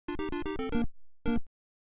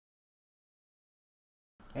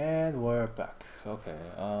we're back. Okay,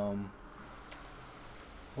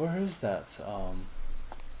 where is that, photo?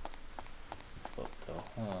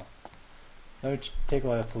 Huh. Let me take a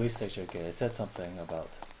look at the police station again. It said something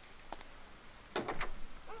about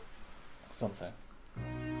something.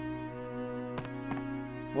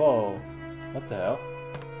 Whoa, what the hell?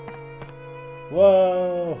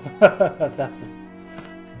 Whoa! That's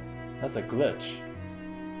a glitch.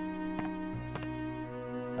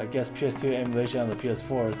 I guess PS2 emulation on the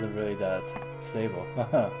PS4 isn't really that stable.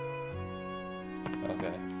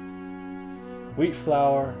 Okay. Wheat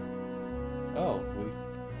flour. Oh,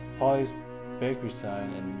 Polly's bakery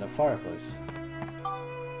sign in the fireplace.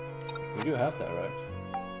 We do have that, right?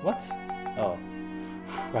 What? Oh.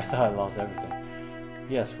 I thought I lost everything.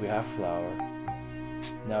 Yes, we have flour.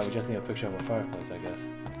 Now we just need a picture of a fireplace, I guess.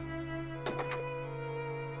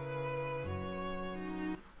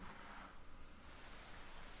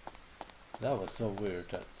 That was so weird.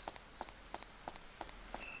 That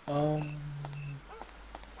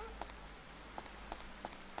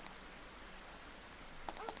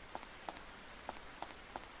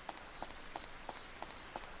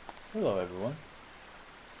hello, everyone.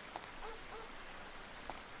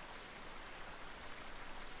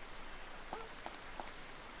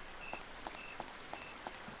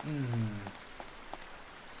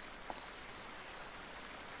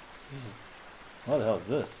 This is... What the hell is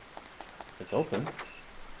this? It's open.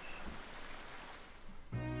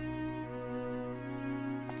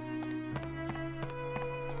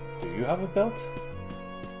 Do you have a belt?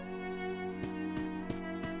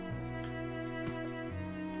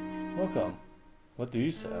 Welcome. What do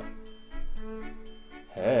you sell?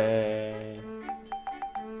 Hey.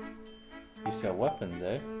 You sell weapons,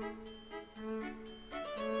 eh?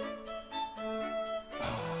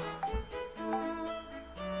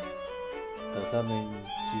 Does that mean you...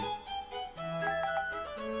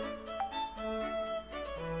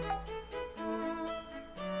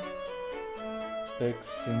 Big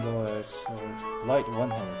single-edged sword. Light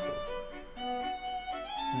one-handed sword.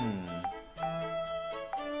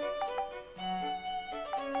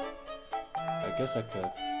 I guess I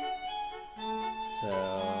could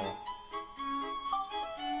sell...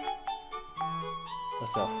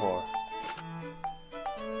 Let's sell 4.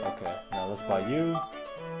 Okay, now let's buy you.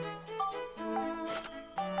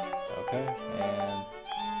 Okay, and...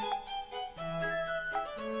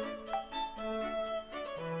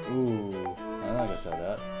 Ooh, I'm not gonna sell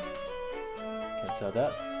that. Can't sell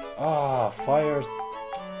that. Ah, fires!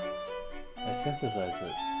 I synthesized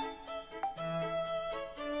it.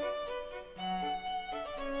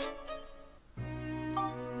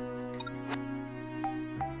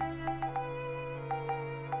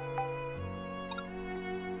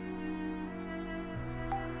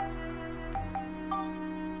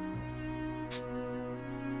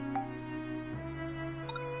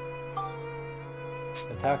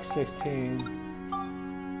 Attack 16,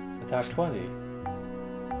 attack 20.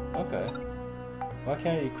 Okay. Why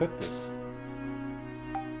can't I equip this?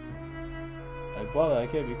 I bought it, I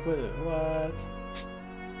can't equip it. What?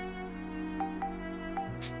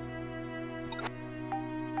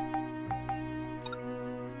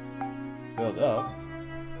 Build up.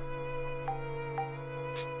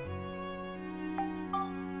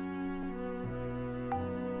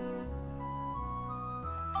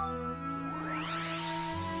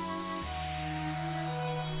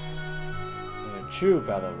 True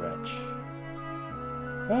battle wrench.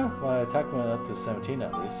 Huh? My attack went up to 17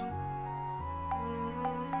 at least.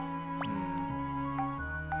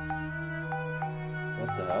 What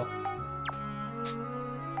the hell?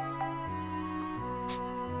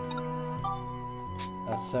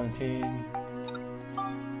 That's 17.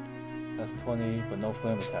 That's 20, but no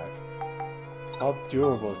flame attack. How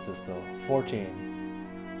durable is this though? 14.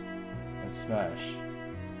 And smash.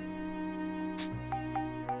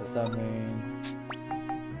 Does that mean...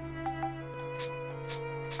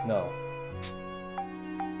 No.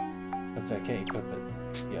 That's why I can't equip it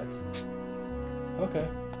yet. Okay.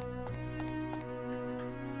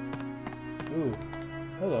 Ooh.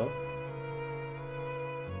 Hello.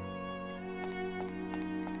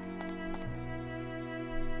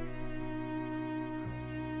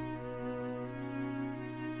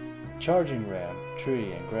 Charging ram,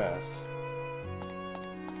 tree, and grass.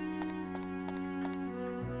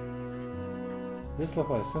 This looks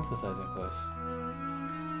like a synthesizing place.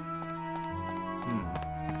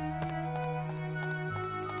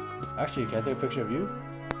 Actually, can I take a picture of you?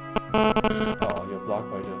 Oh, you're blocked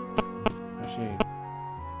by the machine.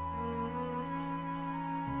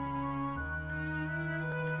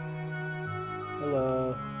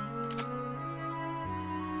 Hello.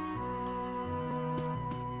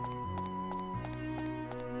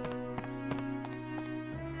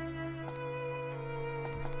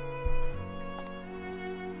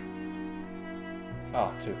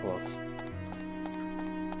 Ah, too close.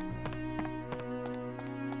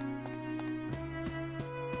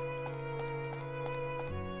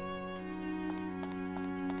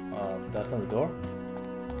 That's not the door?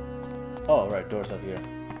 Oh, right, door's up here.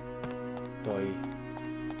 Doi.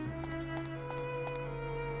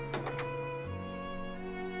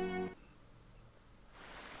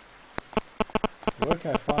 Where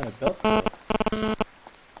can I find a belt though?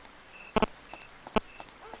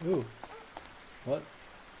 Ooh. What?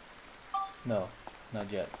 No,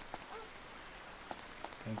 not yet.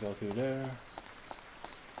 Can't go through there.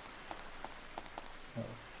 Oh,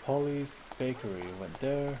 Polly's Bakery went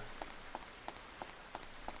there.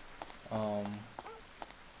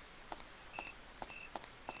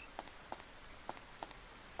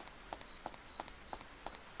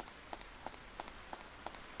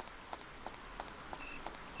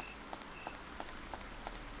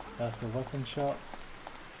 That's the weapon shop.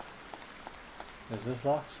 Is this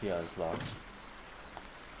locked? Yeah, it's locked.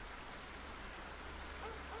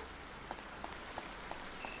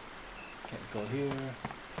 Can't go here.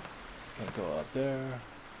 Can't go up there.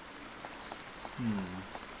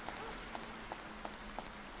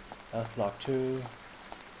 That's locked too.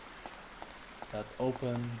 That's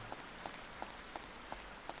open.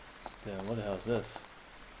 Then what the hell is this?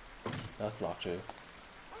 That's locked too.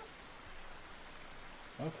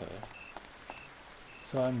 Okay.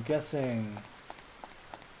 So I'm guessing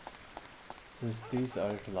these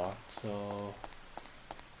are locked, so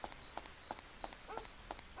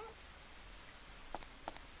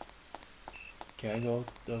can I go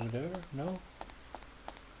over there? No?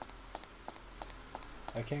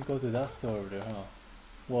 I can't go to that store over there, huh?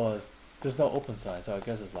 Well, there's no open sign, so I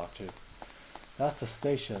guess it's locked too. That's the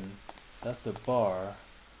station. That's the bar.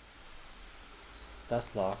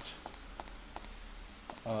 That's locked.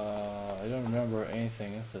 I don't remember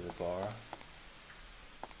anything inside the bar.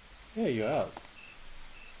 Yeah, you're out.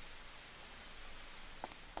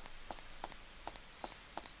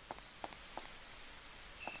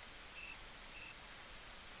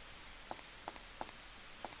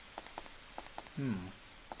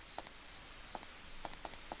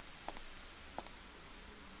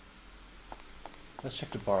 Let's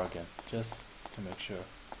check the bar again, just to make sure.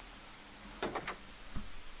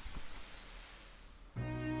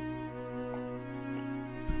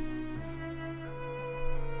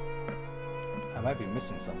 I might be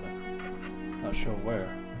missing something. Not sure where.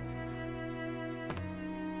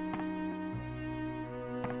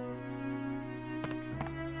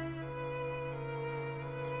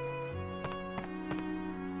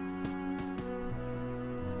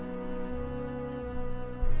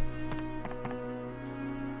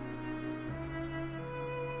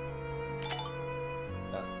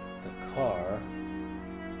 That's the car.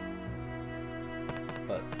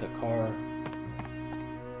 But the car...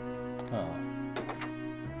 Huh.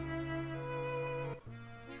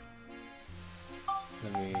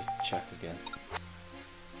 Let me check again.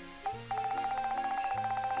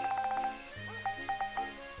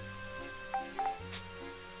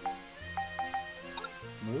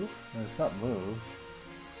 Move? No, it's not move.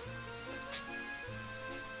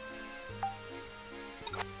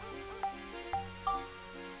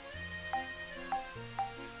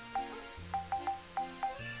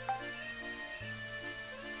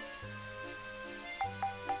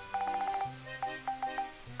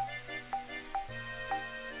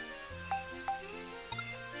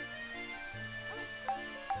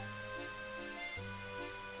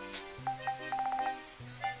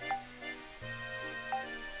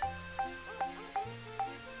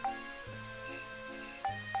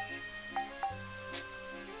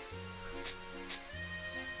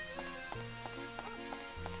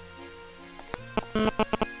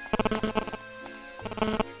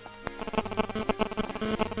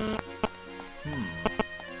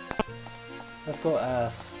 Let's go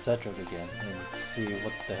ask Cedric again and see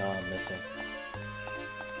what the hell I'm missing.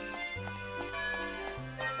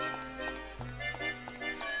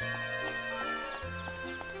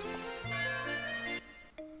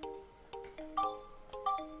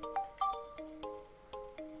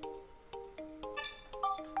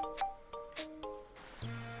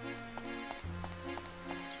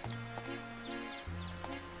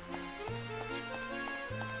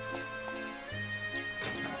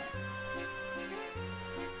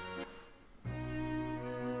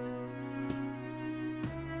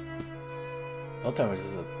 Don't tell me this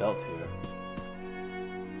is a belt here.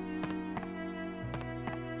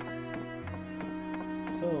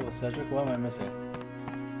 So, Cedric, what am I missing?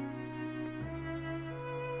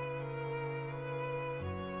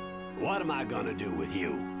 What am I gonna do with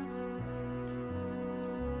you?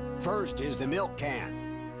 First is the milk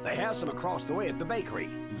can. They have some across the way at the bakery.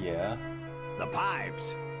 Yeah. The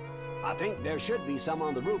pipes. I think there should be some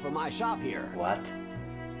on the roof of my shop here. What?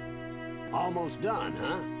 Almost done,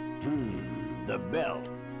 huh? The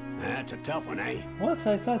belt. That's a tough one, eh? What?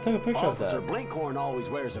 I thought I took a picture Officer of that. Blinkhorn always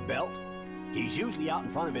wears a belt. He's usually out in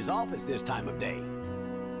front of his office this time of day.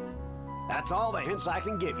 That's all the hints I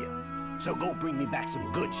can give you. So go bring me back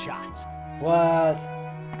some good shots. What?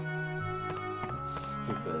 That's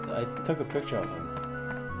stupid. I took a picture of him.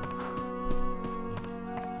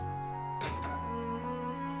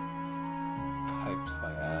 Pipes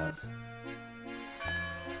my ass.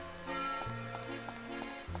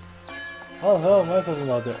 Oh hell, mine doesn't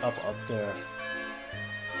know they're up there.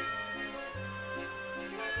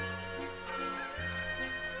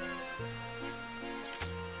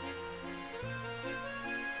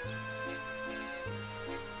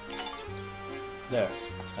 There.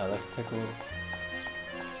 Now let's take a little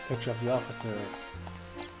picture of the officer.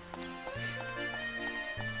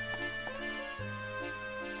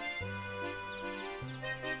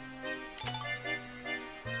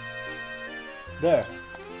 There.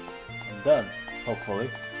 I'm done, hopefully.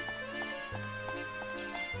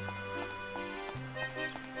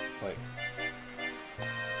 Wait.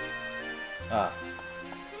 Ah.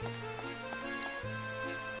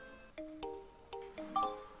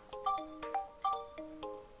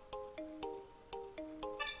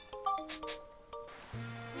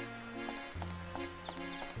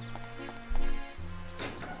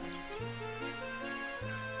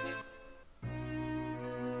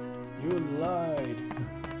 You lied.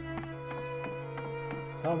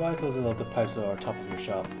 How am I supposed to know the pipes are on top of your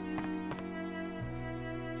shop?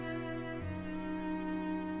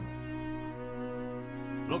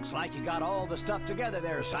 Looks like you got all the stuff together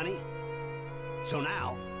there, Sonny. So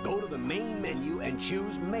now, go to the main menu and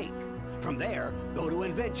choose Make. From there, go to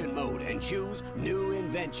Invention mode and choose New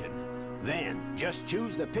Invention. Then, just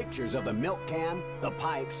choose the pictures of the milk can, the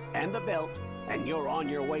pipes, and the belt, and you're on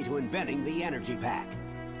your way to inventing the energy pack.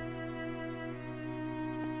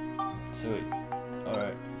 Sweet.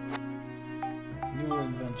 Alright. New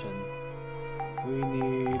invention. We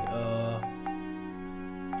need,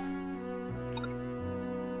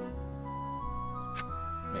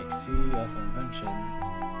 make seed of invention.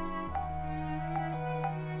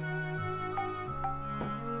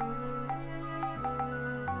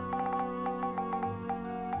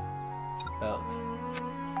 Belt.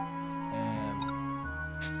 And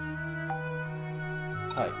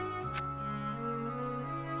pipe.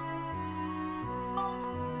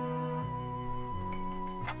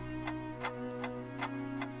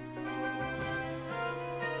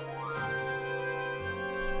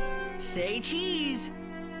 Say cheese!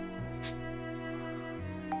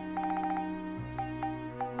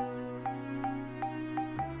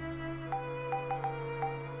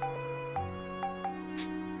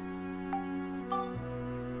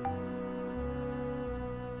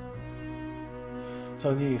 So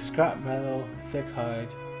you need scrap metal, thick hide,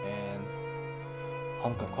 and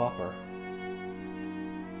hunk of copper.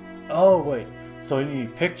 Oh wait, so you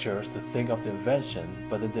need pictures to think of the invention,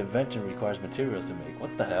 but then the invention requires materials to make.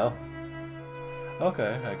 What the hell?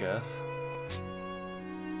 Okay, I guess.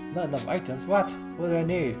 Not enough items? What? What do I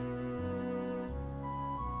need?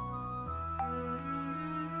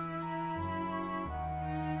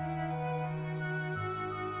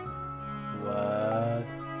 What?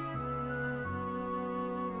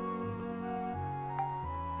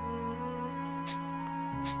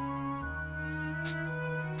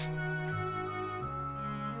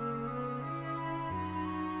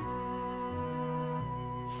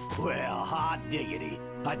 Well, hot diggity.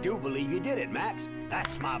 I do believe you did it, Max.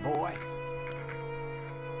 That's my boy.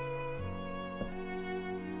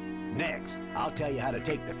 Next, I'll tell you how to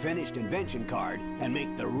take the finished invention card and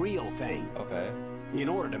make the real thing. Okay. In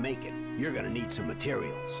order to make it, you're gonna need some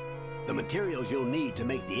materials. The materials you'll need to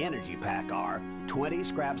make the energy pack are 20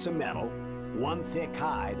 scraps of metal, 1 thick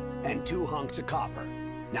hide, and 2 hunks of copper.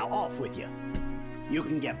 Now off with you. You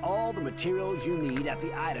can get all the materials you need at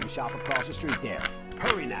the item shop across the street there.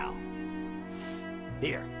 Hurry now.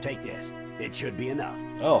 Here, take this. It should be enough.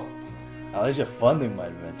 Oh, at least you're funding my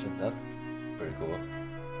invention. That's pretty cool.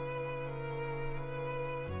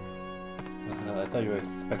 I thought you were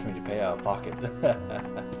expecting me to pay out of pocket.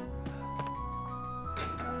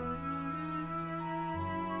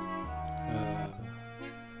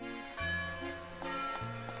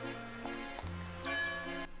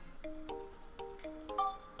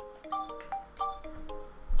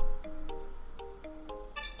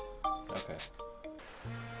 Okay.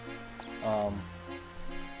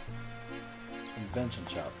 Invention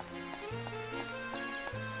shop.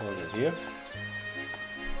 What was it here?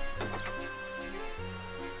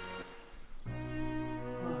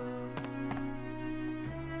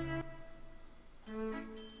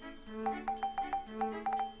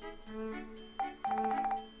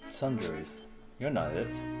 Sundries. You're not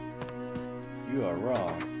it. You are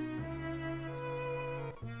wrong.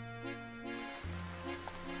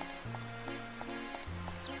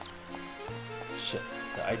 Shit,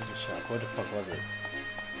 the item shop. Where the fuck was it?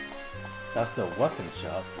 That's the weapon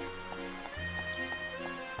shop.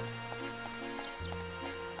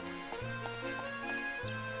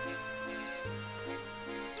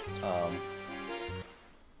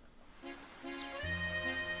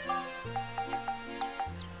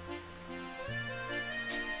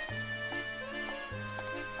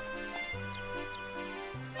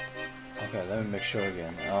 Okay, let me make sure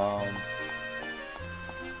again.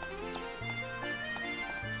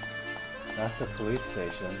 That's the police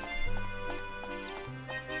station.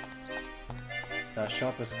 That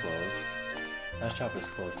shop is closed. That shop is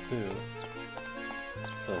closed too.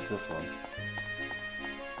 So it's this one.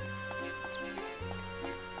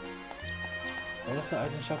 What was the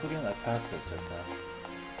item shop again? I passed it just now.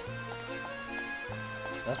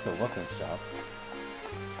 That's the weapon shop.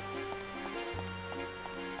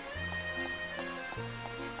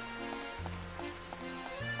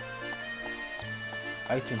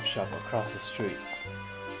 Item shop across the street.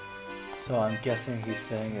 So I'm guessing he's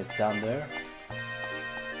saying it's down there?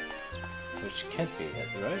 Which can't be it,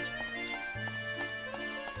 right?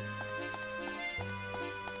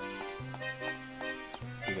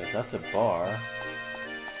 Because that's a bar.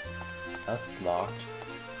 That's locked.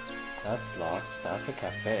 That's locked. That's a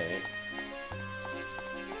cafe.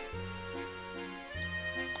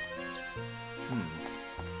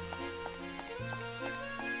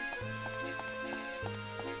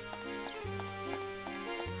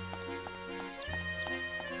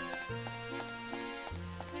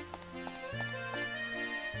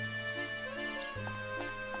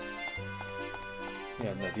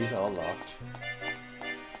 Yeah, no, these are all locked.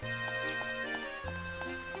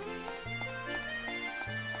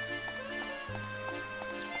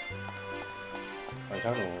 Are you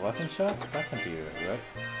talking about a weapon shop? That can be it, right?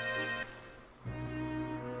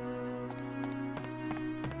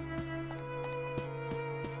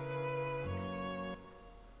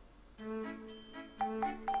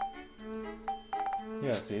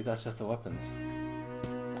 Yeah, see, that's just the weapons.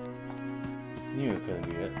 Knew it couldn't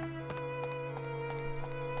be it.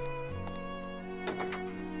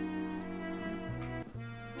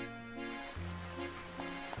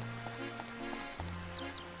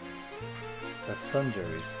 That's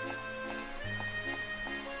sundries.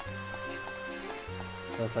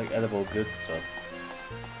 That's like edible good stuff.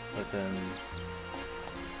 But then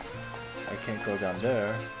I can't go down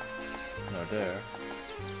there, nor there.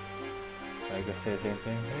 I can say the same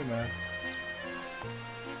thing. Hey Max.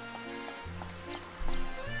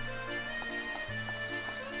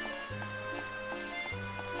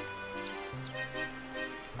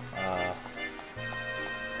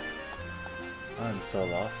 I'm so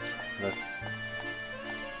lost.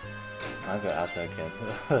 I'm gonna ask that again.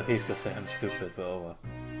 He's gonna say I'm stupid, but oh well.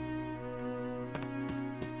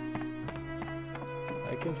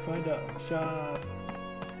 I can find a shop.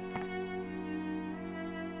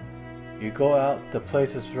 You go out, the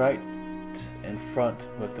place is right in front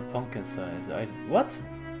with the pumpkin signs. What?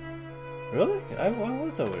 Really? What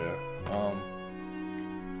was over there?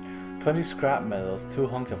 20 scrap metals, 2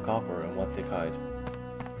 hunks of copper, and 1 thick hide.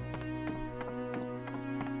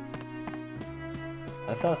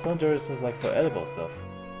 I thought sundries was like for edible stuff.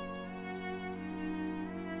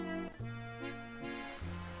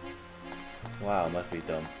 Wow, must be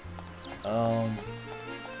dumb.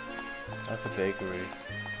 That's a bakery.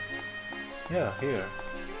 Yeah, here.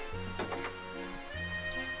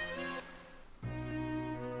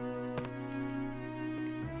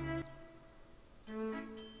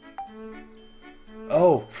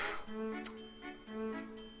 Oh.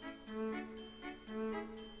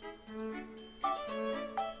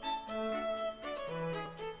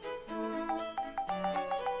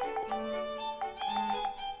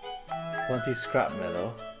 $20 scrap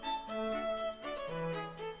metal.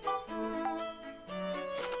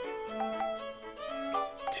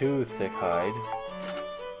 $2 thick hide.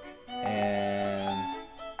 And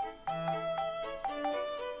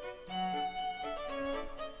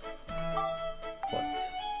what?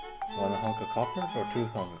 1 hunk of copper or 2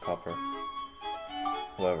 hunk of copper?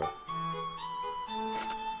 Whatever.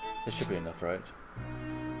 This should be enough, right?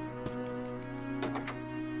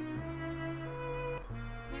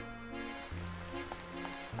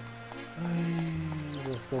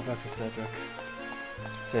 Let's go back to Cedric.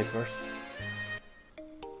 Save first.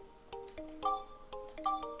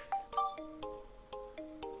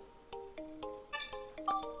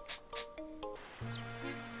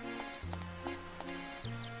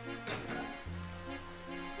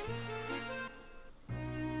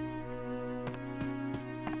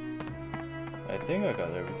 I think I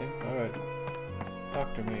got everything. Alright.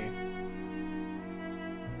 Talk to me.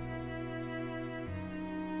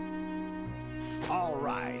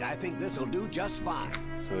 Alright, I think this'll do just fine.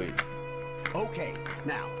 Sweet. Okay,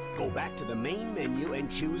 now go back to the main menu and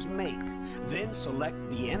choose Make. Then select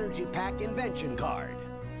the Energy Pack Invention card.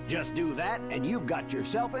 Just do that and you've got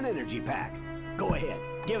yourself an energy pack. Go ahead,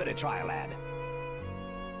 give it a try, lad.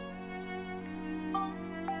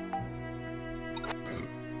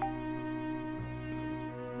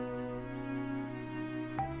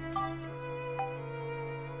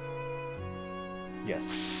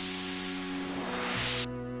 Yes.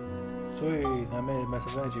 Sweet, I made a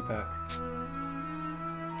massive energy pack.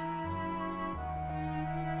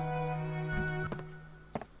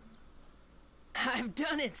 I've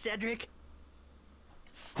done it, Cedric.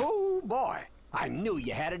 Oh boy, I knew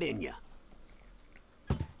you had it in you.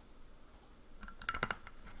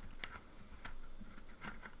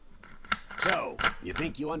 So, you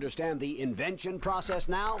think you understand the invention process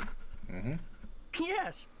now? Mm-hmm.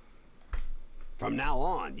 Yes. From now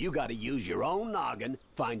on, you gotta use your own noggin,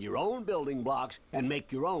 find your own building blocks, and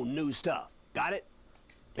make your own new stuff. Got it?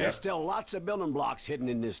 Yep. There's still lots of building blocks hidden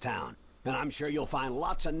in this town, and I'm sure you'll find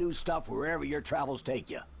lots of new stuff wherever your travels take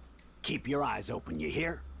you. Keep your eyes open, you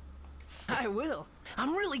hear? I will.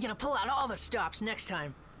 I'm really gonna pull out all the stops next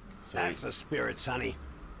time. Sweet. That's the spirit, Sonny.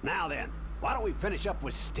 Now then, why don't we finish up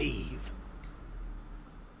with Steve?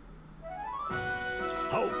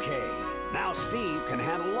 Okay, now Steve can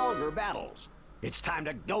handle longer battles. It's time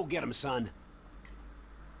to go get him, son.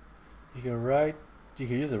 You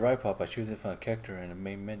can use the right pop by choosing from a character in the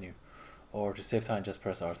main menu. Or to save time, just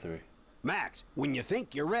press R3. Max, when you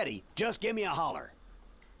think you're ready, just give me a holler.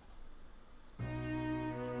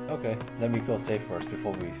 Okay, let me go save first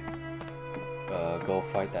before we go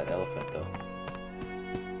fight that elephant though.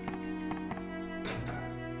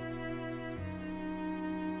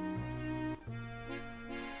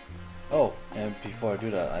 Oh, and before I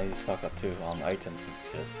do that, I need to stock up too on items and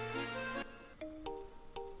shit.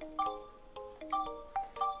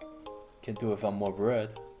 Can do without more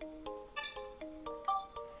bread.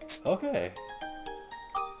 Okay.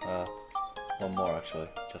 One more actually,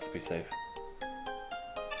 just to be safe.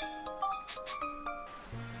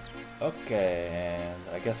 Okay,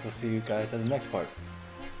 and I guess we'll see you guys at the next part.